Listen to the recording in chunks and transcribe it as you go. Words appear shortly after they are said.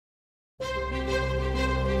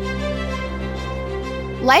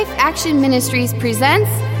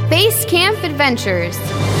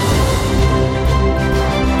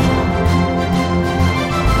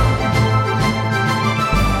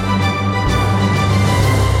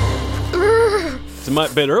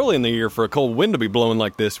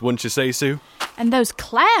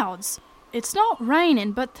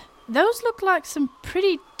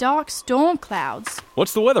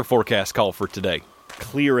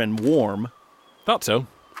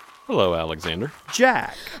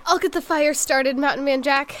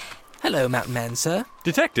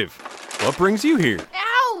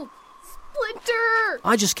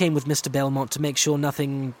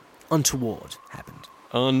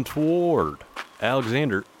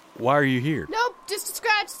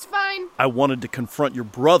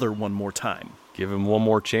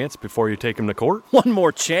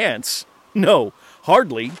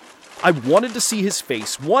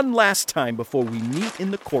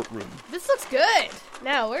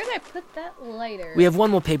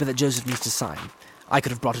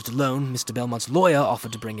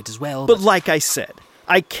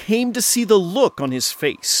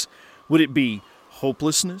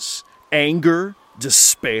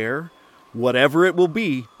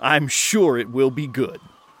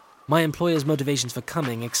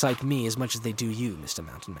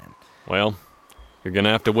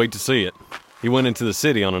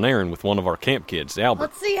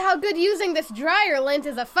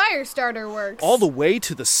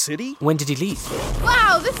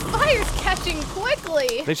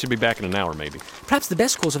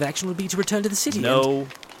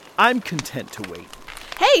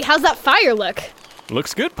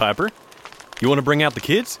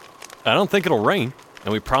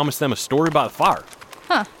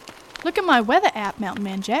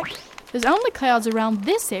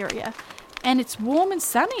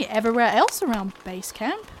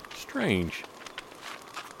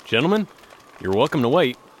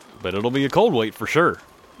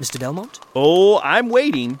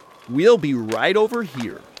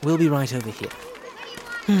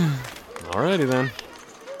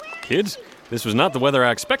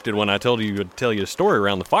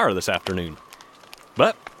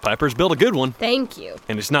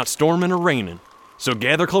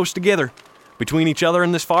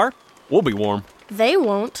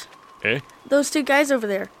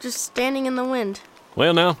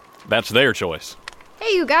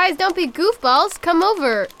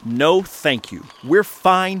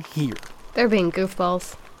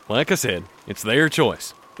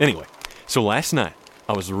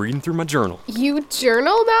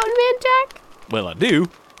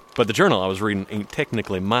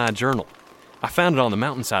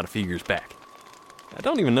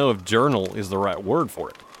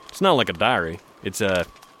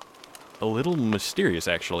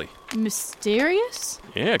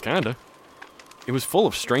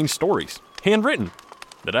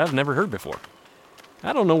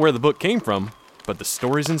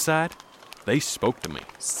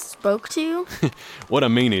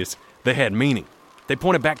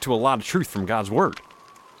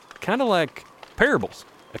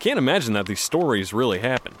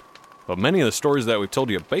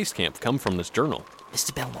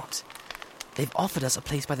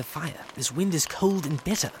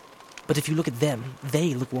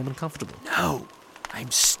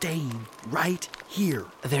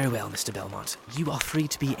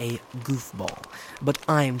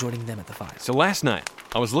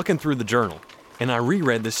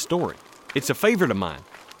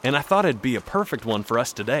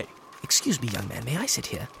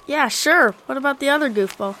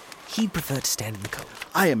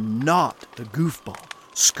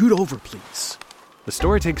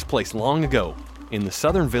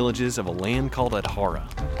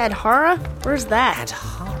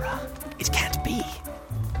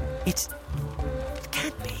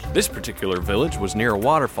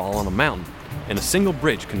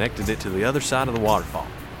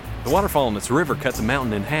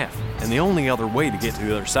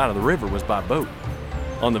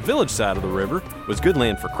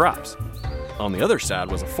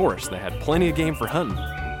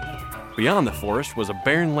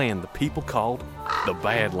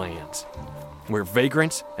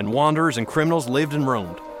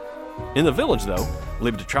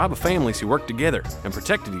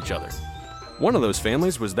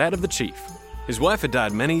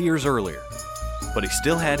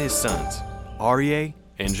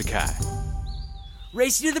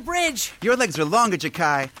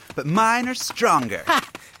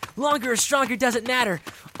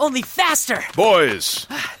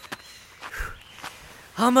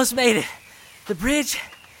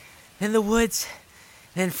in the woods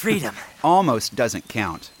then freedom. Almost doesn't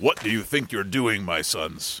count. What do you think you're doing, my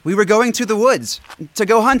sons? We were going to the woods to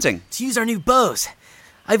go hunting. To use our new bows.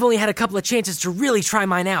 I've only had a couple of chances to really try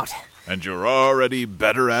mine out. And you're already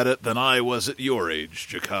better at it than I was at your age,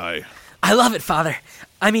 Jakai. I love it, Father.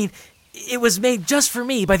 I mean, it was made just for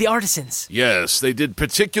me by the artisans. Yes, they did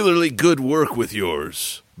particularly good work with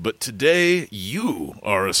yours. But today, you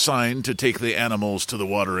are assigned to take the animals to the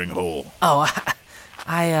watering hole. Oh,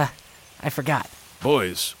 I forgot.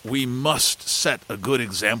 Boys, we must set a good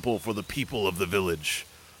example for the people of the village.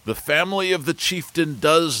 The family of the chieftain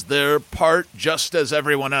does their part just as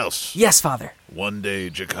everyone else. Yes, Father. One day,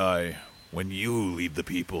 Jakai, when you lead the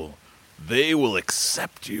people, they will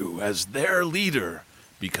accept you as their leader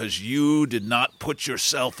because you did not put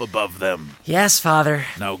yourself above them. Yes, Father.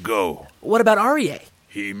 Now go. What about Aryeh?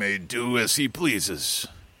 He may do as he pleases.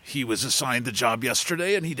 He was assigned the job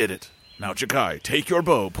yesterday, and he did it. Now, Jakai, take your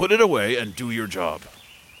bow, put it away, and do your job.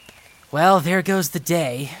 Well, there goes the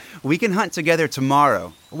day. We can hunt together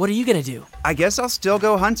tomorrow. What are you going to do? I guess I'll still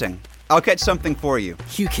go hunting. I'll catch something for you.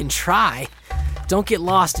 You can try. Don't get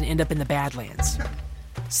lost and end up in the Badlands.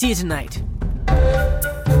 See you tonight.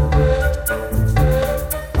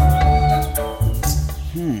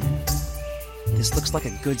 This looks like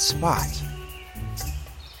a good spot.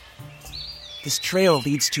 This trail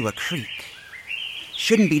leads to a creek.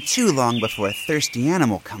 Shouldn't be too long before a thirsty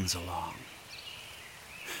animal comes along.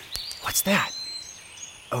 What's that?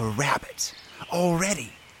 A rabbit.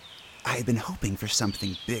 Already. I've been hoping for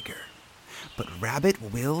something bigger. But rabbit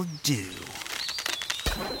will do.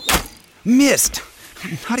 Missed!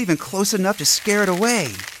 Not even close enough to scare it away.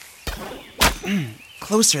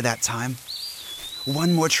 Closer that time.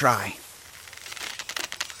 One more try.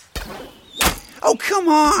 Oh, come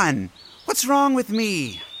on! What's wrong with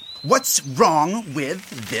me? What's wrong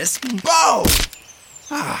with this bow?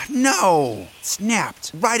 Ah, no!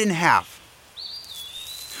 Snapped right in half.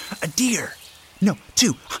 A deer. No,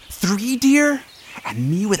 2, 3 deer? And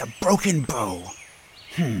me with a broken bow.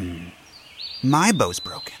 My bow's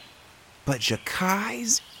broken. But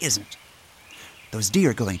Jakai's isn't. Those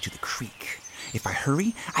deer are going to the creek. If I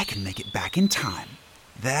hurry, I can make it back in time.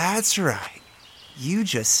 That's right. You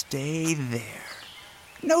just stay there.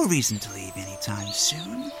 No reason to leave anytime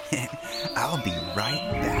soon. I'll be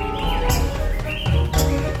right back.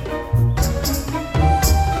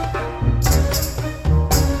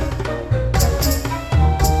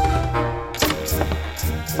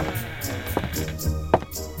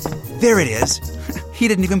 There it is. He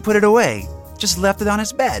didn't even put it away. Just left it on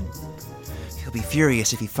his bed. He'll be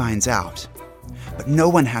furious if he finds out. But no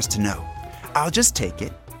one has to know. I'll just take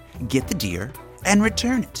it, get the deer, and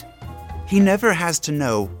return it. He never has to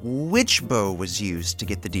know which bow was used to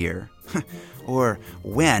get the deer, or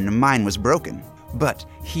when mine was broken. But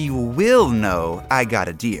he will know I got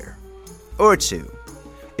a deer. Or 2.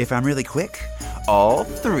 If I'm really quick, all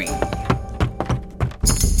 3.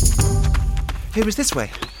 It was this way,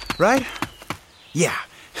 right? Yeah,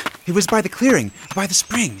 it was by the clearing, by the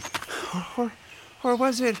spring. Or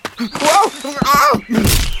was it? Whoa!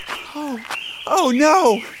 Oh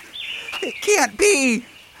no! It can't be!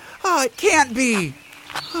 Oh, it can't be!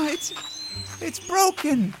 Oh, it's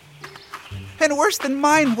broken! And worse than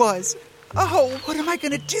mine was! Oh, what am I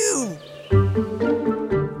gonna do?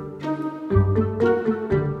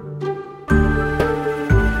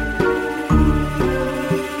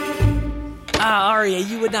 Aryeh,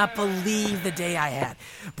 you would not believe the day I had.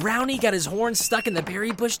 Brownie got his horn stuck in the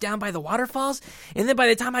berry bush down by the waterfalls, and then by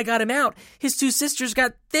the time I got him out, his 2 sisters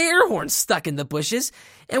got their horns stuck in the bushes,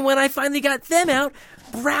 and when I finally got them out,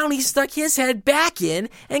 Brownie stuck his head back in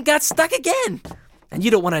and got stuck again. And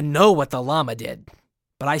you don't want to know what the llama did,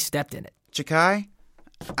 but I stepped in it. Jakai,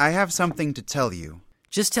 I have something to tell you.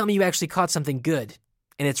 Just tell me you actually caught something good,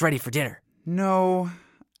 and it's ready for dinner. No,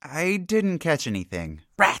 I didn't catch anything.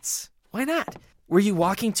 Rats! Why not? Were you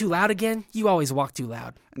walking too loud again? You always walk too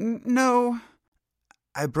loud. No,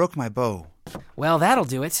 I broke my bow. Well, that'll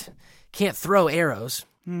do it. Can't throw arrows.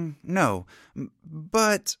 No,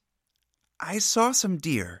 but I saw some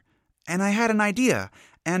deer, and I had an idea,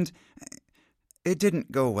 and it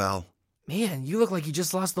didn't go well. Man, you look like you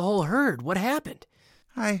just lost the whole herd. What happened?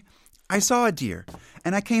 I saw a deer,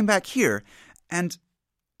 and I came back here, and...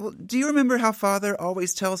 Well, do you remember how Father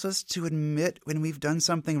always tells us to admit when we've done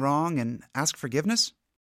something wrong and ask forgiveness?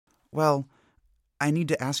 Well, I need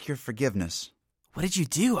to ask your forgiveness. What did you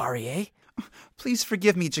do, Aryeh? Please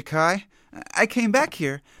forgive me, Jakai. I came back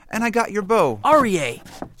here, and I got your bow. Aryeh,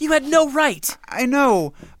 you had no right. I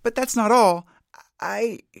know, but that's not all.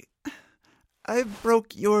 I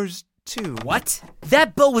broke yours, too. What?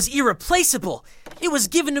 That bow was irreplaceable. It was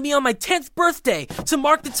given to me on my 10th birthday to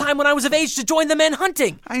mark the time when I was of age to join the men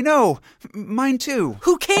hunting. I know. Mine too.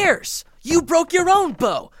 Who cares? You broke your own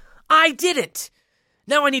bow. I didn't.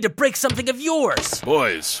 Now I need to break something of yours.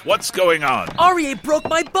 Boys, what's going on? Aryeh broke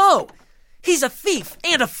my bow. He's a thief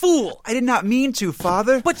and a fool. I did not mean to,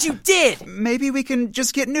 Father. But you did. Maybe we can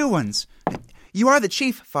just get new ones. You are the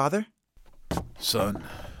chief, Father. Son,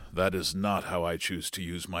 that is not how I choose to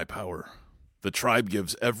use my power. The tribe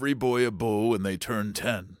gives every boy a bow and they turn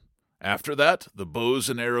 10. After that, the bows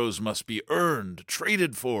and arrows must be earned,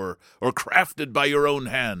 traded for, or crafted by your own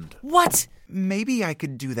hand. What? Maybe I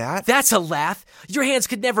could do that. That's a laugh. Your hands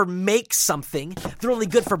could never make something. They're only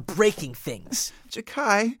good for breaking things.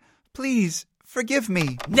 Jakai, please, forgive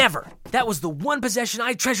me. Never. That was the one possession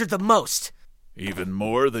I treasured the most. Even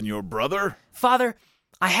more than your brother? Father,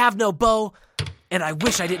 I have no bow, and I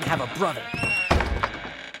wish I didn't have a brother.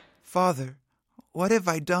 Father, what have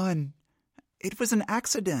I done? It was an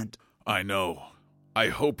accident. I know. I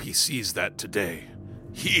hope he sees that today.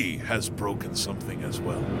 He has broken something as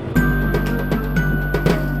well.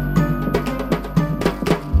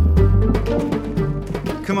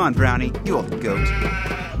 Come on, Brownie, you old goat.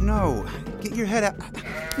 No, get your head out.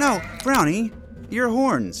 No, Brownie, your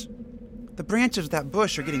horns. The branches of that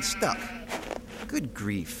bush are getting stuck. Good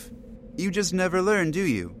grief. You just never learn, do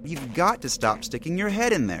you? You've got to stop sticking your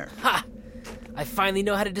head in there. Ha! I finally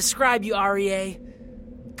know how to describe you, Aryeh.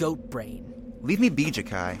 Goat brain. Leave me be,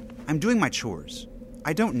 Jakai. I'm doing my chores.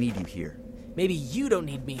 I don't need you here. Maybe you don't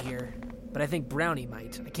need me here, but I think Brownie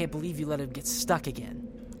might. I can't believe you let him get stuck again.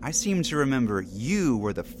 I seem to remember you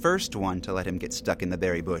were the first one to let him get stuck in the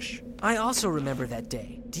berry bush. I also remember that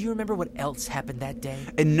day. Do you remember what else happened that day?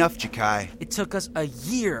 Enough, Jakai. It took us a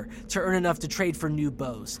year to earn enough to trade for new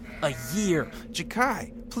bows. A year.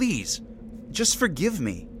 Jakai, please, just forgive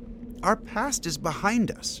me. Our past is behind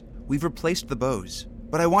us. We've replaced the bows.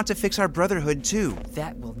 But I want to fix our brotherhood, too.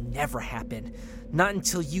 That will never happen. Not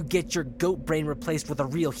until you get your goat brain replaced with a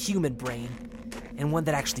real human brain. And one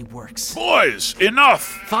that actually works. Boys, enough!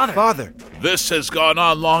 Father! This has gone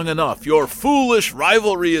on long enough. Your foolish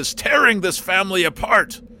rivalry is tearing this family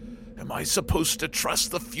apart. Am I supposed to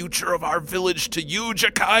trust the future of our village to you,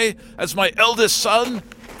 Jakai, as my eldest son?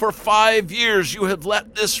 For 5 years you have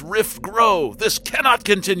let this rift grow. This cannot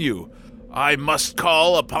continue. I must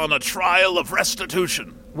call upon a trial of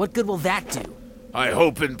restitution. What good will that do? I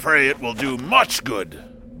hope and pray it will do much good.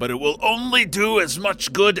 But it will only do as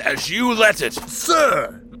much good as you let it.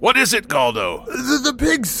 Sir! What is it, Galdo? The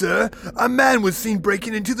pigs, sir. A man was seen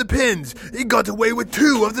breaking into the pens. He got away with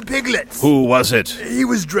 2 of the piglets. Who was it? He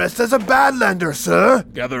was dressed as a Badlander, sir.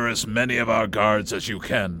 Gather as many of our guards as you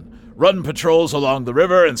can. Run patrols along the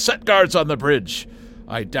river and set guards on the bridge.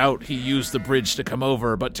 I doubt he used the bridge to come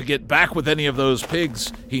over, but to get back with any of those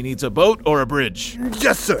pigs, he needs a boat or a bridge.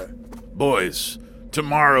 Yes, sir. Boys,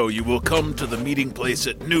 tomorrow you will come to the meeting place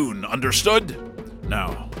at noon, understood?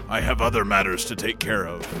 Now, I have other matters to take care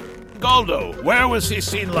of. Galdo, where was he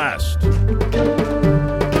seen last?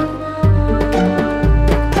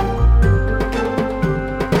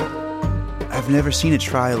 I've never seen a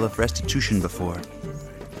trial of restitution before.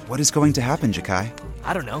 What is going to happen, Jakai?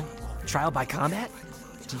 I don't know. Trial by combat?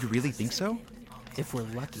 Do you really think so? If we're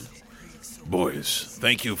lucky. Boys,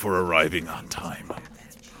 thank you for arriving on time.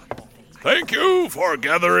 Thank you for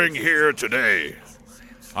gathering here today.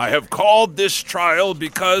 I have called this trial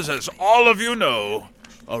because, as all of you know,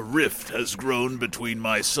 a rift has grown between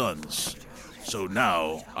my sons. So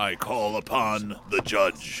now I call upon the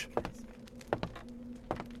judge.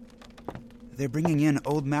 They're bringing in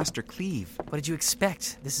Old Master Cleve. What did you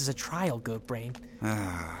expect? This is a trial, Goat Brain.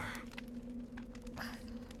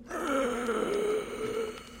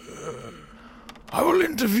 I will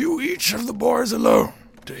interview each of the boys alone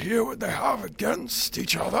to hear what they have against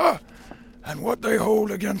each other and what they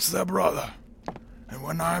hold against their brother. And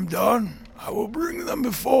when I am done, I will bring them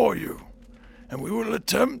before you, and we will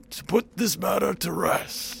attempt to put this matter to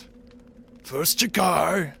rest. First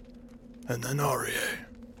Jakai, and then Aryeh.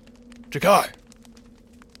 Jakai,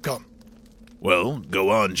 come. Well, go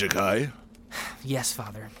on, Jakai. Yes,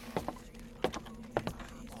 Father.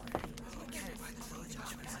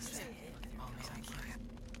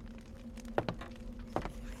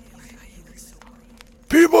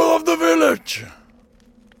 People of the village,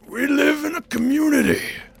 we live in a community.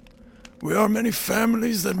 We are many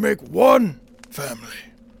families that make one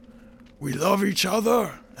family. We love each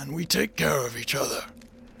other and we take care of each other.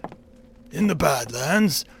 In the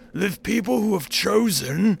Badlands live people who have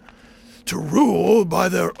chosen to rule by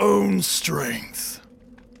their own strength.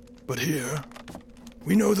 But here,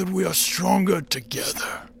 we know that we are stronger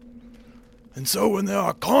together. And so when there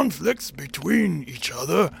are conflicts between each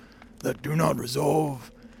other that do not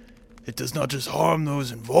resolve, it does not just harm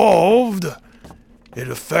those involved, it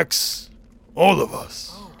affects all of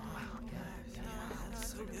us.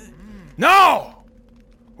 Now,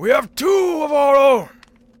 we have two of our own.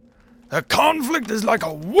 Their conflict is like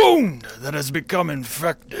a wound that has become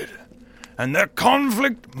infected, and their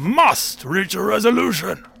conflict must reach a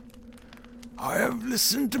resolution. I have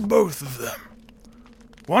listened to both of them.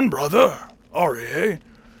 One brother, Arie,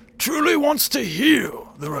 truly wants to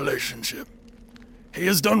heal the relationship. He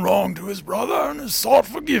has done wrong to his brother and has sought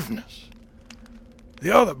forgiveness.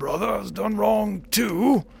 The other brother has done wrong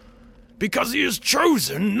too, because he has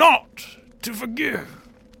chosen not to forgive.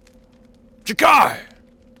 Jakai,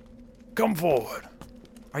 come forward.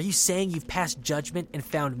 Are you saying you've passed judgment and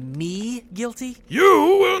found me guilty? You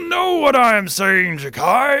will know what I am saying,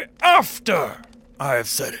 Jakai, after I have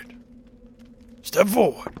said it. Step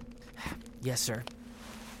forward. Yes, sir.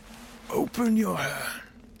 Open your hand.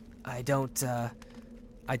 I don't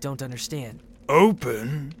understand.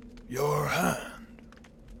 Open your hand.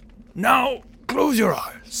 Now, close your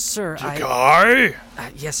eyes. Sir, Jakai!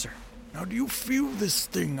 Yes, sir. Now, do you feel this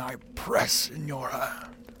thing I press in your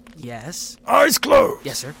hand? Yes. Eyes closed.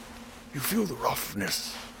 Yes, sir. You feel the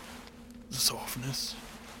roughness, the softness,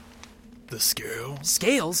 the scale.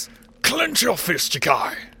 Scales? Clench your fist,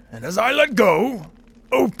 Jakai, and as I let go,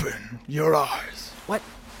 open your eyes.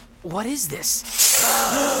 What is this?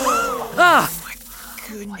 Ah!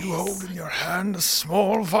 You hold in your hand a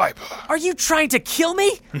small viper. Are you trying to kill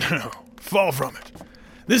me? No, far from it.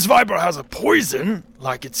 This viper has a poison,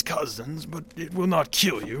 like its cousins, but it will not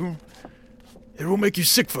kill you. It will make you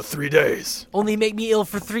sick for 3 days. Only make me ill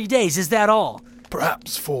for 3 days, is that all?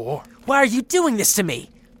 Perhaps 4. Why are you doing this to me?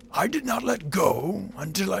 I did not let go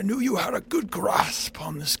until I knew you had a good grasp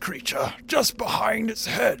on this creature, just behind its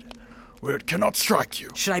head, where it cannot strike you.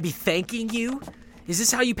 Should I be thanking you? Is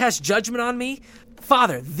this how you pass judgment on me?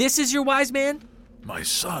 Father, this is your wise man? My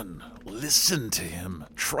son, listen to him.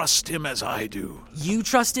 Trust him as I do. You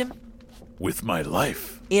trust him? With my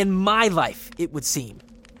life. In my life, it would seem.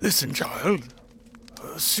 Listen, child.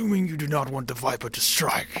 Assuming you do not want the viper to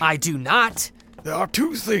strike. I do not. There are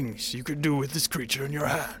 2 things you could do with this creature in your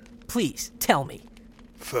hand. Please, tell me.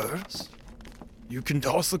 First, you can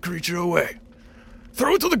toss the creature away.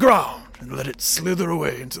 Throw it to the ground and let it slither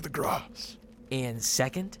away into the grass. And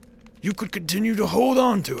second? You could continue to hold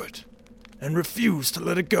on to it and refuse to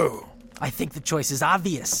let it go. I think the choice is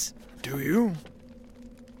obvious. Do you?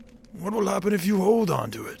 What will happen if you hold on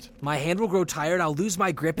to it? My hand will grow tired, I'll lose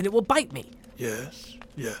my grip, and it will bite me. Yes.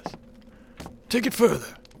 Take it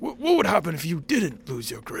further. What would happen if you didn't lose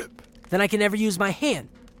your grip? Then I can never use my hand.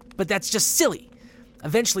 But that's just silly.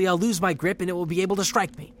 Eventually I'll lose my grip and it will be able to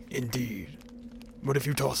strike me. Indeed. But if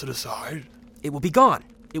you toss it aside? It will be gone.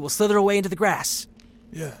 It will slither away into the grass.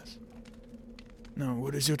 Yes. Now,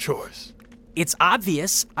 what is your choice? It's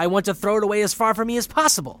obvious. I want to throw it away as far from me as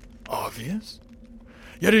possible. Obvious?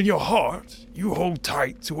 Yet in your heart, you hold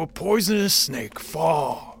tight to a poisonous snake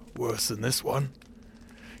far worse than this one.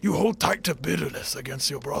 You hold tight to bitterness against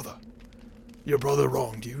your brother. Your brother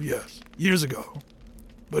wronged you, yes, years ago.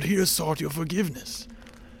 But he has sought your forgiveness.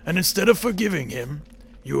 And instead of forgiving him,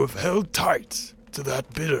 you have held tight to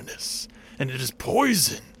that bitterness. And it has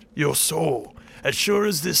poisoned your soul, as sure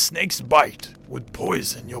as this snake's bite would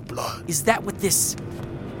poison your blood. Is that what this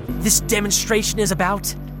demonstration is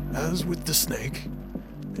about? As with the snake,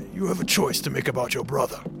 you have a choice to make about your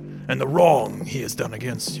brother and the wrong he has done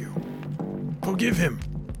against you. Forgive him.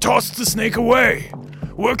 Toss the snake away.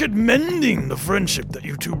 Work at mending the friendship that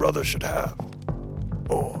you 2 brothers should have.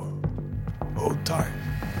 Or hold tight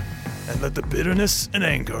and let the bitterness and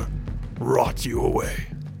anger rot you away.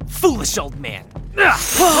 Foolish old man.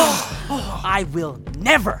 I will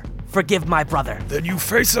never forgive my brother. Then you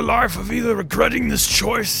face a life of either regretting this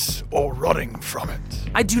choice or running from it.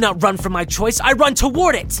 I do not run from my choice, I run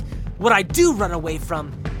toward it. What I do run away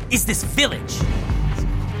from is this village.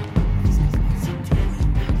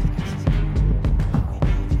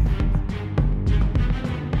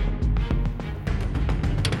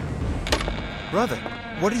 Brother,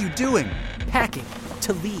 what are you doing? Packing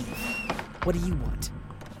to leave. What do you want?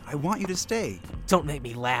 I want you to stay. Don't make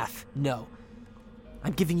me laugh. No.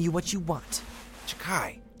 I'm giving you what you want.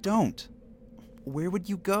 Jakai, don't. Where would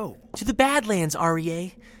you go? To the Badlands,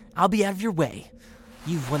 Arie. I'll be out of your way.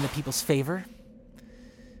 You've won the people's favor.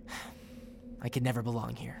 I can never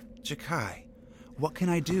belong here. Jakai, what can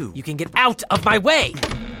I do? You can get out of my way!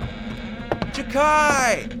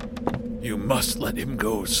 Jakai! You must let him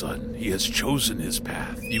go, son. He has chosen his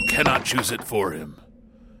path. You cannot choose it for him.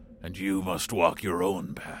 And you must walk your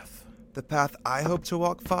own path. The path I hope to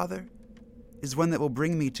walk, Father, is one that will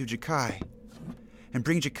bring me to Jakai, and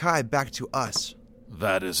bring Jakai back to us.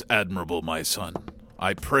 That is admirable, my son.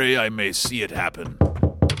 I pray I may see it happen.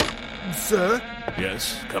 Sir?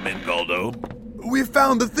 Yes, come in, Galdo. We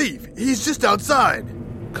found the thief. He's just outside.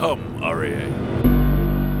 Come, Arie.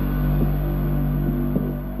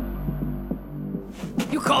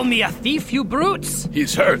 You call me a thief, you brutes?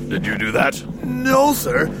 He's hurt. Did you do that? No,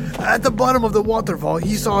 sir. At the bottom of the waterfall,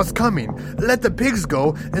 he saw us coming, let the pigs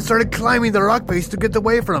go, and started climbing the rock face to get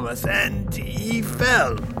away from us, and he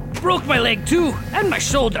fell. Broke my leg too, and my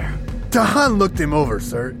shoulder. Tahan looked him over,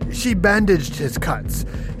 sir. She bandaged his cuts.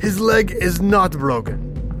 His leg is not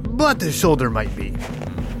broken, but his shoulder might be.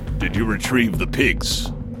 Did you retrieve the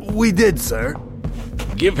pigs? We did, sir.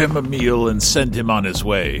 Give him a meal and send him on his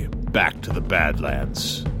way back to the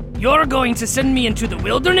Badlands. You're going to send me into the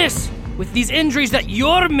wilderness with these injuries that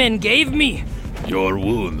your men gave me? Your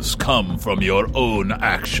wounds come from your own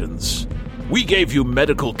actions. We gave you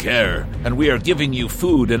medical care, and we are giving you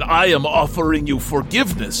food, and I am offering you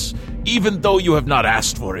forgiveness, even though you have not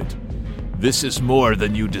asked for it. This is more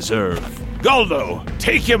than you deserve. Galdo,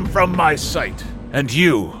 take him from my sight. And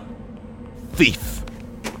you, thief,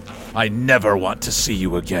 I never want to see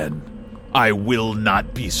you again. I will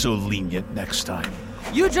not be so lenient next time.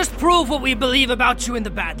 You just prove what we believe about you in the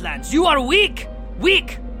Badlands. You are weak.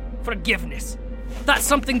 Weak. Forgiveness. That's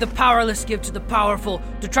something the powerless give to the powerful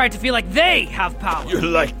to try to feel like they have power. You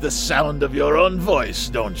like the sound of your own voice,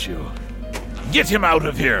 don't you? Get him out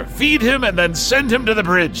of here. Feed him and then send him to the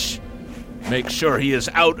bridge. Make sure he is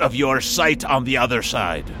out of your sight on the other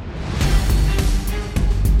side.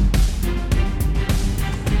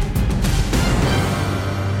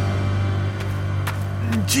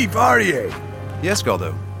 Chief Arie. Yes,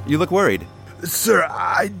 Galdo. You look worried. Sir,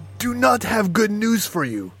 I do not have good news for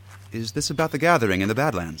you. Is this about the gathering in the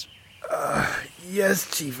Badlands? Yes,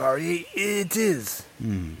 Chief Arie, it is.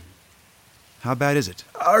 How bad is it?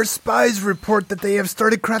 Our spies report that they have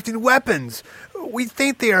started crafting weapons. We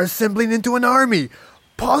think they are assembling into an army,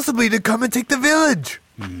 possibly to come and take the village.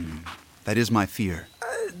 That is my fear.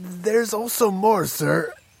 There's also more,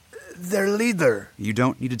 sir. Their leader. You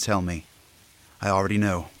don't need to tell me. I already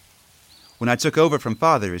know. When I took over from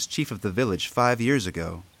Father as chief of the village 5 years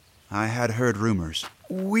ago, I had heard rumors.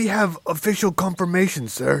 We have official confirmation,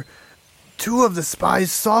 sir. 2 of the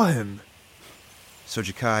spies saw him. So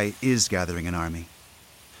Jakai is gathering an army.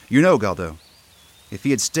 You know, Galdo, if he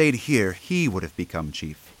had stayed here, he would have become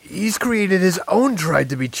chief. He's created his own tribe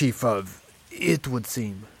to be chief of, it would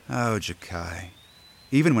seem. Oh, Jakai.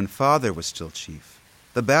 Even when Father was still chief,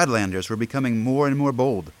 the Badlanders were becoming more and more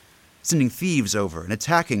bold, sending thieves over and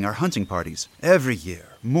attacking our hunting parties every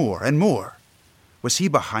year, more and more. Was he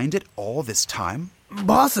behind it all this time?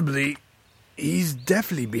 Possibly. He's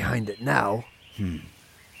definitely behind it now.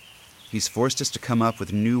 He's forced us to come up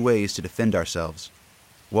with new ways to defend ourselves.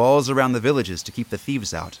 Walls around the villages to keep the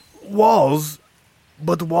thieves out. Walls?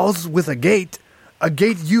 But walls with a gate. A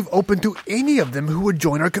gate you've opened to any of them who would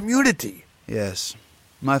join our community. Yes.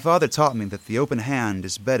 My father taught me that the open hand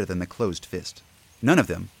is better than the closed fist. None of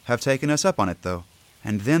them have taken us up on it, though.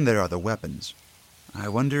 And then there are the weapons. I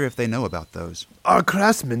wonder if they know about those. Our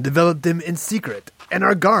craftsmen developed them in secret, and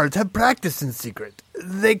our guards have practiced in secret.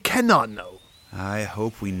 They cannot know. I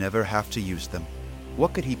hope we never have to use them.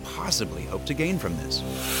 What could he possibly hope to gain from this?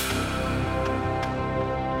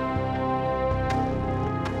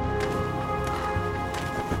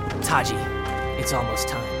 Taji, it's almost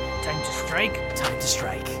time. Time to strike? Time to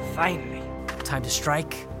strike. Finally. Time to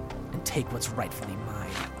strike and take what's rightfully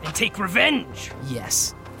mine. And take revenge.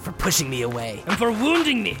 Yes, for pushing me away. And for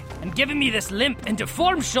wounding me and giving me this limp and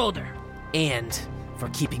deformed shoulder. And for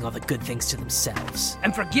keeping all the good things to themselves.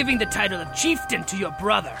 And for giving the title of chieftain to your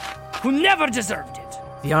brother, who never deserved it.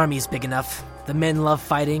 The army is big enough. The men love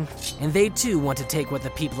fighting, and they too want to take what the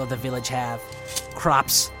people of the village have.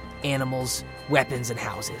 Crops, animals, weapons, and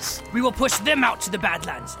houses. We will push them out to the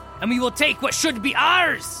Badlands, and we will take what should be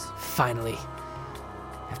ours. Finally,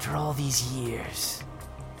 after all these years.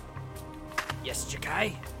 Yes,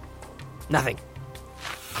 Jakai? Nothing.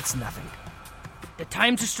 It's nothing. The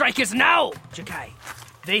time to strike is now, Jakai.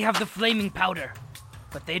 They have the flaming powder,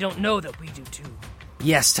 but they don't know that we do too.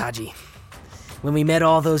 Yes, Taji. When we met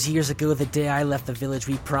all those years ago, the day I left the village,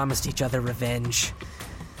 we promised each other revenge.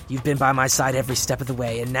 You've been by my side every step of the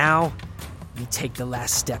way, and now we take the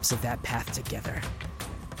last steps of that path together.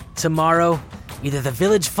 Tomorrow, either the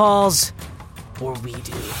village falls, or we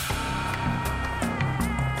do.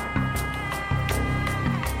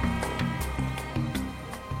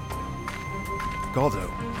 Galdo,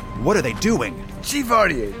 what are they doing? Chief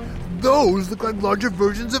Arie, Those look like larger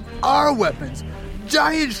versions of our weapons.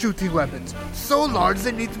 Giant shooting weapons. So large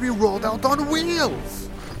they need to be rolled out on wheels.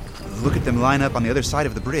 Look at them line up on the other side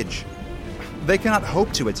of the bridge. They cannot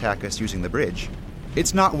hope to attack us using the bridge.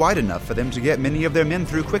 It's not wide enough for them to get many of their men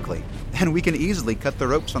through quickly, and we can easily cut the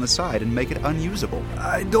ropes on the side and make it unusable.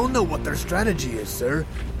 I don't know what their strategy is, sir,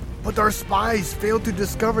 but our spies failed to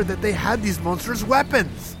discover that they had these monstrous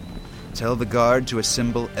weapons. Tell the guard to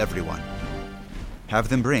assemble everyone. Have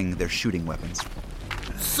them bring their shooting weapons.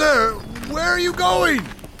 Sir, where are you going?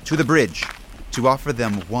 To the bridge, to offer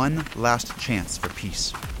them one last chance for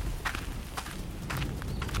peace.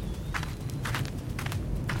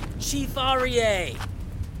 Chief Arie,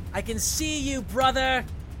 I can see you, brother.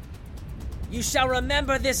 You shall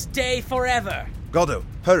remember this day forever. Galdo,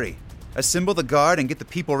 hurry. Assemble the guard and get the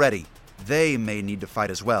people ready. They may need to fight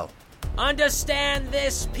as well. Understand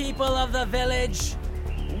this, people of the village.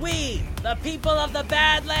 We, the people of the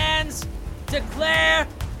Badlands, declare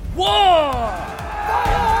war!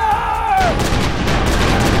 Fire!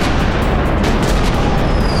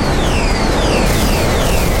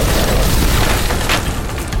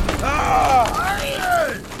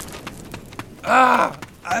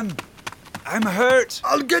 I'm hurt.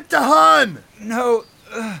 I'll get to Han. No,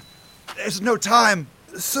 there's no time.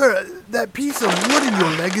 Sir, that piece of wood in your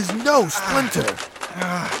leg is no splinter.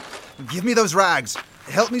 Give me those rags.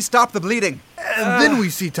 Help me stop the bleeding. And then we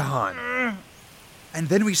see Tahan. And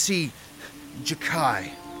then we see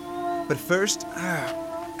Jakai. But first,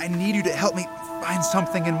 I need you to help me find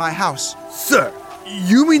something in my house. Sir,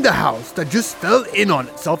 you mean the house that just fell in on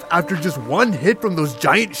itself after just one hit from those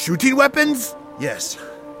giant shooting weapons? Yes.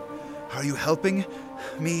 Are you helping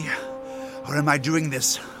me, or am I doing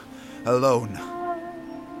this alone?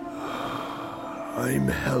 I'm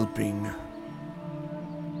helping.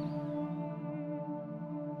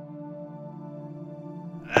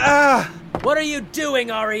 What are you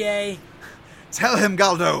doing, Arie? Tell him,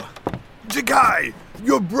 Galdo. Jakai,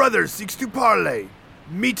 your brother seeks to parley.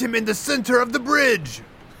 Meet him in the center of the bridge.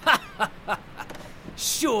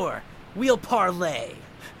 Sure, we'll parley.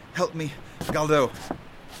 Help me, Galdo.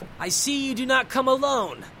 I see you do not come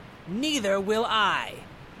alone. Neither will I.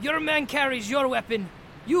 Your man carries your weapon.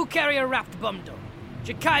 You carry a wrapped bundle.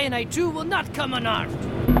 Jakai and I too will not come unarmed.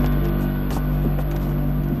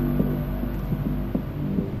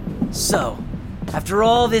 So, after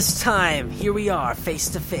all this time, here we are, face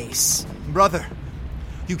to face. Brother,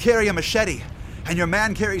 you carry a machete, and your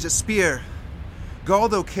man carries a spear.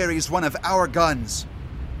 Galdo carries one of our guns.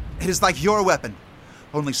 It is like your weapon,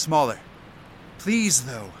 only smaller. Please,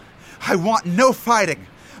 though, I want no fighting,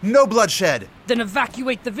 no bloodshed. Then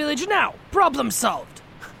evacuate the village now. Problem solved.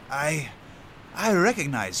 I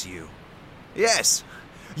recognize you. Yes,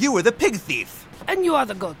 you were the pig thief. And you are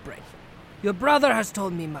the goat brain. Your brother has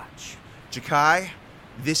told me much. Jakai,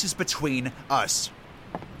 this is between us.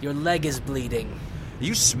 Your leg is bleeding.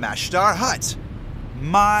 You smashed our hut.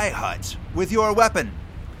 My hut, with your weapon.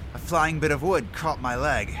 A flying bit of wood caught my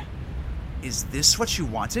leg. Is this what you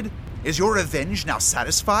wanted? Is your revenge now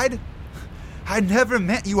satisfied? I never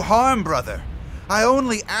meant you harm, brother. I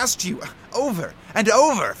only asked you over and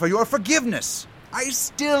over for your forgiveness. I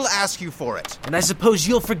still ask you for it. And I suppose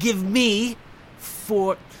you'll forgive me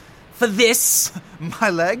for this? My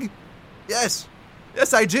leg? Yes,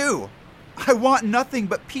 I do. I want nothing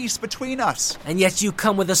but peace between us. And yet you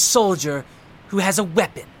come with a soldier who has a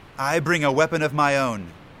weapon. I bring a weapon of my own.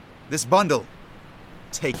 This bundle.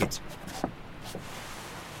 Take it.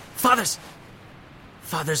 Father's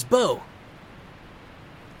bow.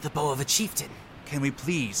 The bow of a chieftain. Can we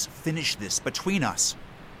please finish this between us?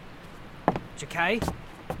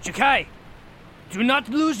 Jakai, do not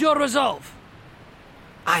lose your resolve.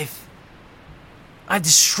 I've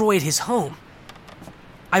destroyed his home.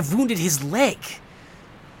 I've wounded his leg.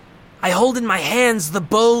 I hold in my hands the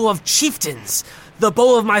bow of chieftains, the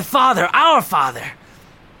bow of my father, our father.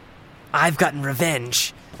 I've gotten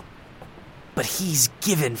revenge, but he's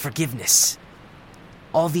given forgiveness.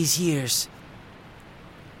 All these years,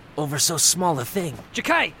 over so small a thing.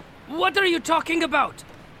 Jakai, what are you talking about?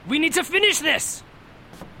 We need to finish this!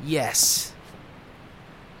 Yes.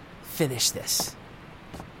 Finish this.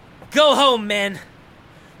 Go home, men!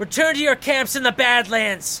 Return to your camps in the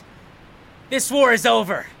Badlands! This war is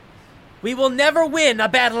over. We will never win a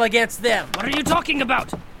battle against them. What are you talking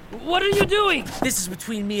about? What are you doing? This is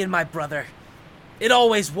between me and my brother. It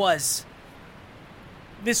always was.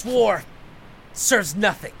 This war serves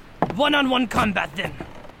nothing. One-on-one combat, then.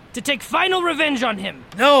 To take final revenge on him.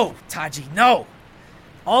 No, Taji, no.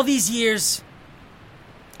 All these years,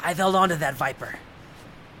 I've held on to that viper.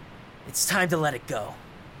 It's time to let it go.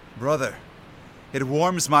 Brother, It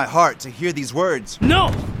warms my heart to hear these words.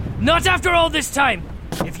 No! Not after all this time!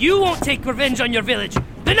 If you won't take revenge on your village,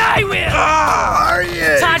 then I will!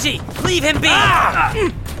 Taji, leave him be!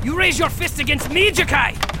 You raise your fist against me,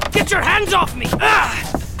 Jakai! Get your hands off me!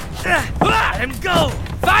 And go!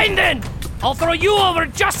 Fine then! I'll throw you over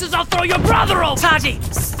just as I'll throw your brother over! Taji,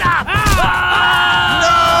 stop!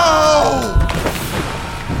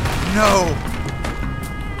 No!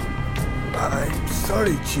 I'm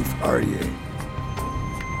sorry, Chief Arya.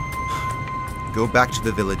 Go back to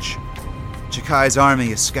the village. Jakai's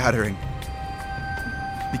army is scattering.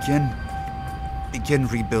 Begin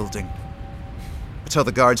rebuilding. Tell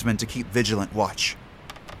the guardsmen to keep vigilant watch.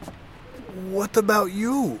 What about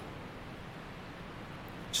you?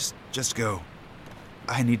 Just go.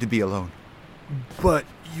 I need to be alone. But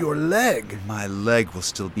your leg... My leg will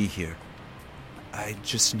still be here. I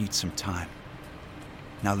just need some time.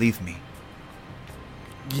 Now leave me.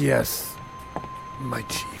 Yes, my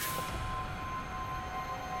chief.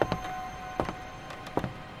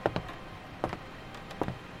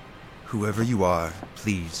 Whoever you are,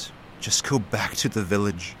 please, just go back to the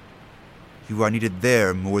village. You are needed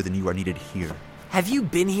there more than you are needed here. Have you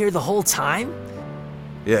been here the whole time?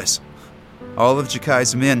 Yes. All of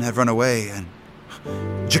Jakai's men have run away and...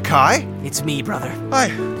 Jakai? It's me, brother.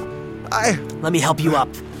 Let me help you up.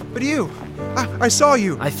 But you... I saw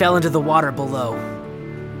you. I fell into the water below.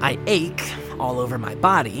 I ache all over my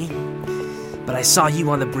body, but I saw you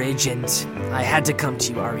on the bridge and I had to come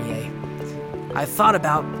to you, Arya. I thought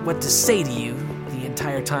about what to say to you the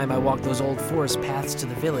entire time I walked those old forest paths to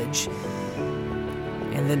the village,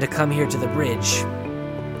 and then to come here to the bridge.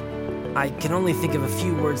 I can only think of a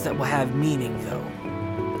few words that will have meaning, though.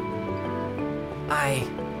 I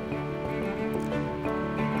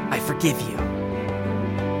forgive you.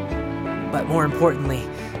 But more importantly,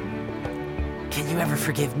 can you ever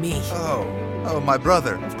forgive me? Oh, my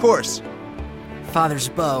brother, of course. Father's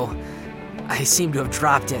bow. I seem to have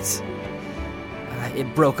dropped it.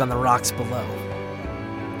 It broke on the rocks below.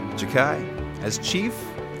 Jakai, as chief,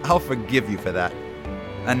 I'll forgive you for that.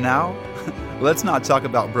 And now, let's not talk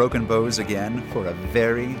about broken bows again for a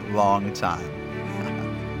very long time.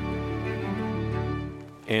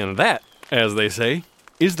 And that, as they say,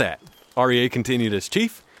 is that. Arya continued as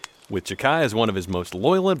chief, with Jakai as one of his most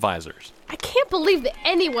loyal advisors. I can't believe that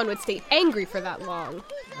anyone would stay angry for that long.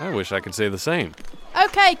 I wish I could say the same.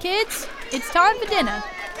 Okay, kids, it's time for dinner.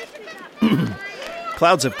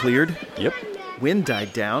 Clouds have cleared. Yep. Wind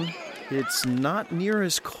died down. It's not near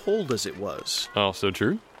as cold as it was. Also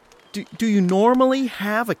true. Do you normally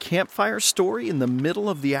have a campfire story in the middle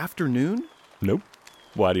of the afternoon? Nope.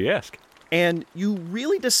 Why do you ask? And you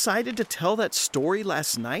really decided to tell that story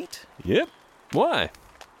last night? Yep. Why?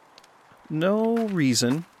 No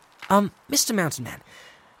reason. Mr. Mountain Man,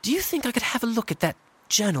 do you think I could have a look at that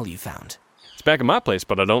journal you found? It's back at my place,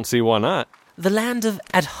 but I don't see why not. The land of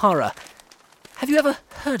Adhara. Have you ever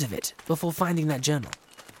heard of it before finding that journal?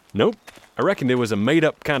 Nope. I reckoned it was a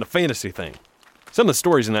made-up kind of fantasy thing. Some of the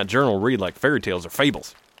stories in that journal read like fairy tales or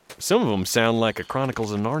fables. Some of them sound like a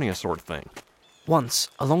Chronicles of Narnia sort of thing. Once,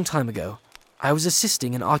 a long time ago, I was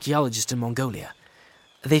assisting an archaeologist in Mongolia.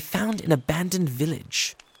 They found an abandoned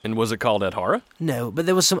village. And was it called Adhara? No, but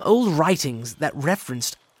there were some old writings that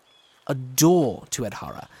referenced a door to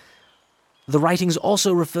Adhara. The writings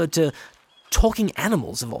also referred to talking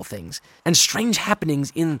animals, of all things, and strange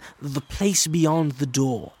happenings in the place beyond the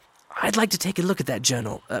door. I'd like to take a look at that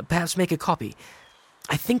journal, perhaps make a copy.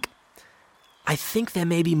 I think there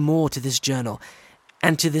may be more to this journal,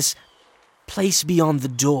 and to this place beyond the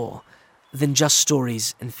door, than just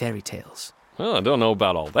stories and fairy tales. Well, I don't know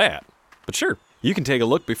about all that, but sure, you can take a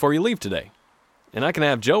look before you leave today. And I can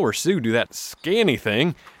have Joe or Sue do that scanny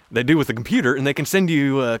thing they do with the computer, and they can send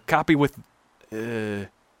you a copy with,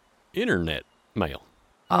 internet mail.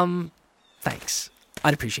 Thanks.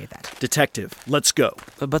 I'd appreciate that. Detective, let's go.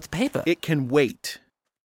 But the paper... It can wait.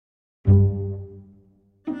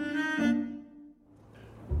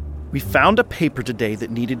 We found a paper today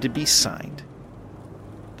that needed to be signed.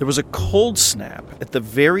 There was a cold snap at the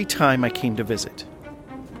very time I came to visit.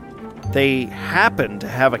 They happened to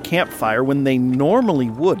have a campfire when they normally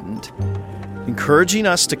wouldn't, encouraging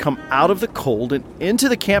us to come out of the cold and into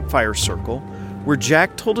the campfire circle where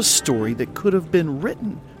Jack told a story that could have been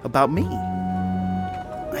written about me.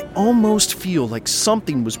 I almost feel like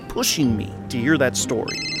something was pushing me to hear that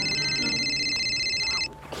story.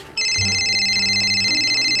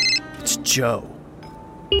 It's Joe.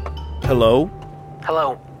 Hello?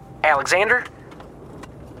 Hello, Alexander?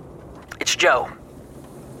 It's Joe.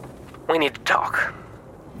 We need to talk.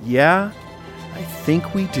 Yeah, I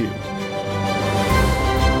think we do.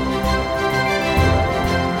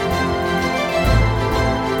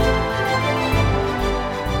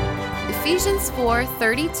 Ephesians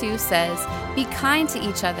 4:32 says, "Be kind to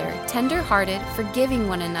each other, tender-hearted, forgiving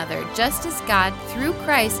one another, just as God, through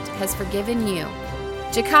Christ, has forgiven you."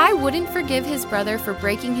 Jackai wouldn't forgive his brother for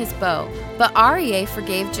breaking his bow, but Aryeh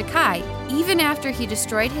forgave Jackai, even after he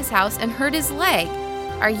destroyed his house and hurt his leg.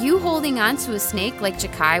 Are you holding on to a snake like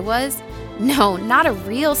Jackai was? No, not a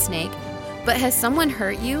real snake. But has someone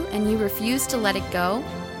hurt you and you refuse to let it go?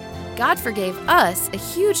 God forgave us a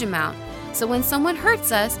huge amount. So when someone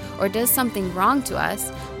hurts us or does something wrong to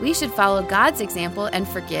us, we should follow God's example and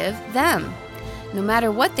forgive them. No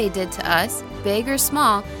matter what they did to us, big or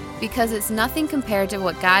small, because it's nothing compared to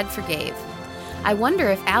what God forgave. I wonder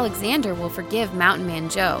if Alexander will forgive Mountain Man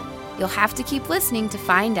Joe. You'll have to keep listening to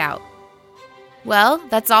find out. Well,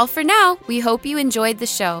 that's all for now. We hope you enjoyed the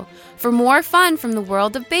show. For more fun from the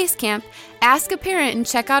world of Basecamp, ask a parent and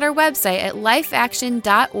check out our website at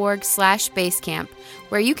lifeaction.org/basecamp,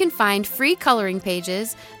 where you can find free coloring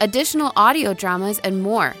pages, additional audio dramas, and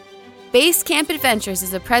more. Basecamp Adventures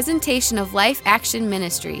is a presentation of Life Action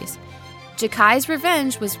Ministries. Jackai's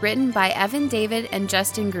Revenge was written by Evan David and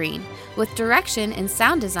Justin Green, with direction and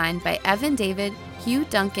sound design by Evan David, Hugh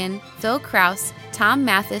Duncan, Phil Krause, Tom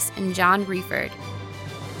Mathis, and John Reeford.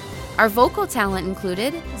 Our vocal talent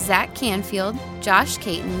included Zach Canfield, Josh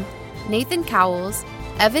Caton, Nathan Cowles,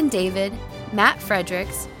 Evan David, Matt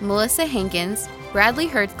Fredericks, Melissa Hankins, Bradley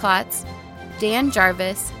Herdklotz, Dan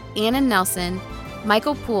Jarvis, Anna Nelson,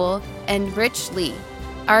 Michael Poole, and Rich Lee.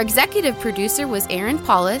 Our executive producer was Aaron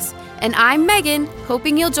Paulus, and I'm Megan,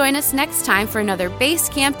 hoping you'll join us next time for another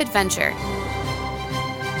Basecamp adventure.